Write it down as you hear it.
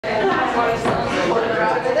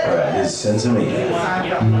Alright, this is Sensimilla.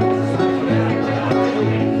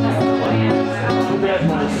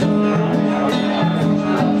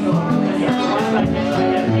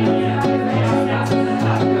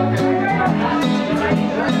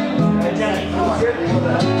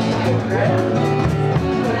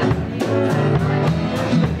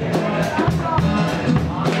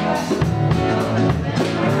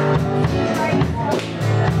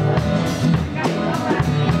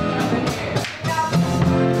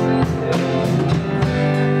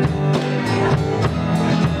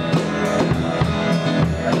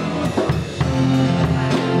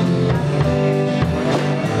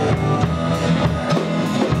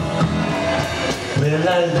 Well,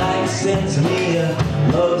 I like Sensimilla,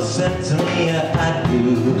 love Sensimilla, I do.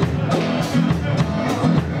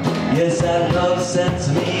 Yes, I love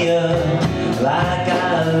Sensimilla like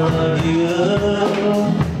I love you.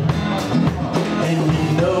 And we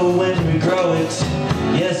know when we grow it,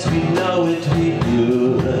 yes, we know it, we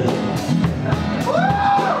do.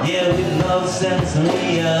 Yeah, we love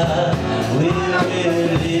Sensimilla, we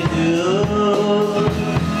really do.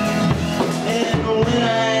 And when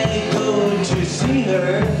I go to see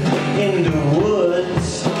her in the woods,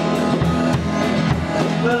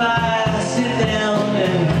 well, I sit down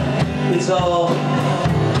and it's all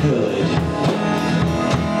good.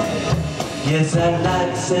 Yes, I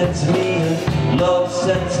like Sensimilla, love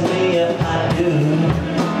Sensimilla, I do.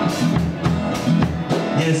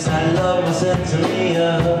 Yes, I love my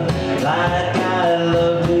Sensimilla like I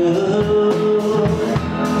love you.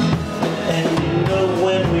 And you know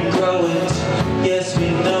when we grow it, yes, we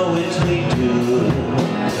know it, we do.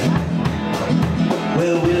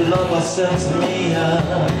 Well, we love our Sensimilla,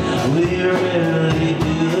 we really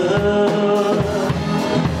do.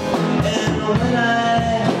 And when I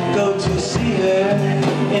go to see her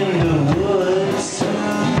in the woods,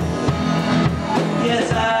 yes,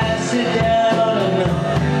 I sit down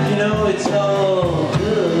and, you know, it's all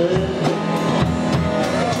good.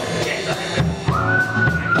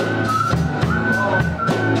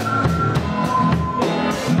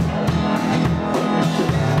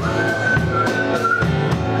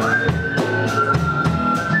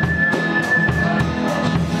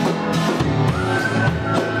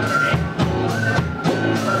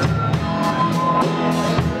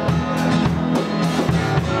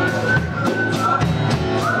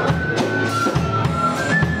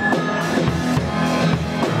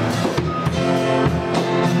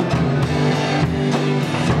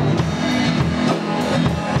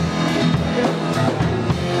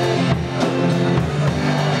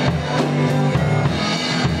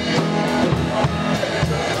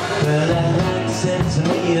 Well, I like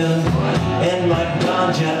Sensimilla and my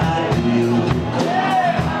ganja, I do.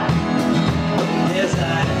 Yes, I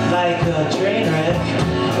like a train wreck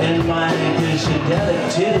and my psychedelic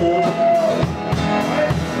too.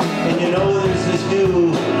 And you know, there's this new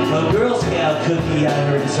Girl Scout cookie I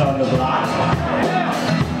heard is on the block.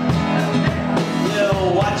 You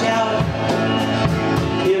know, watch out,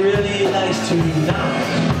 it really likes to knock.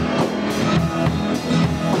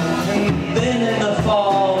 And then in the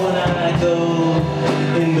fall when I go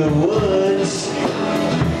in the woods,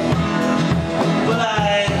 well,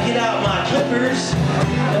 I get out my clippers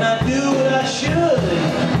and I do what I should.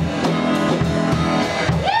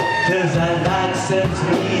 'Cause I like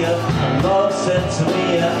Sensimilla, I love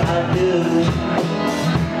Sensimilla, I do.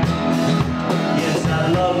 Yes, I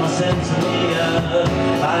love my Sensimilla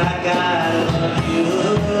like I love you.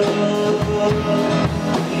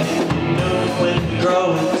 And you know when we grow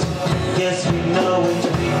it, yes, we know it,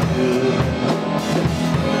 we do.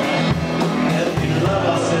 And we love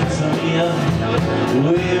our Sensimilla,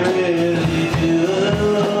 we really do.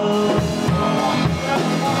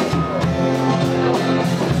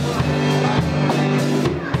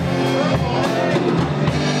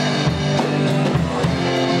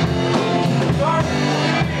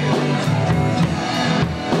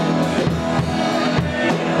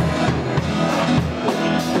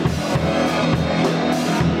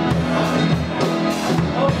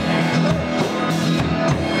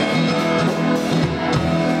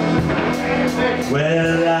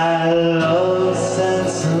 Well, I love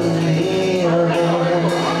Sensimilla.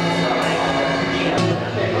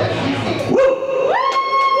 Woo!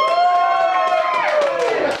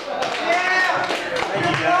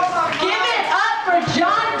 Give it up for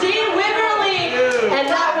John D. Wibberley. And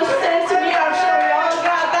that was Sensimilla. I'm sure we all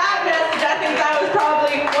got that message. I think that was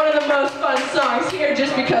probably one of the most fun songs here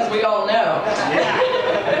just because we all know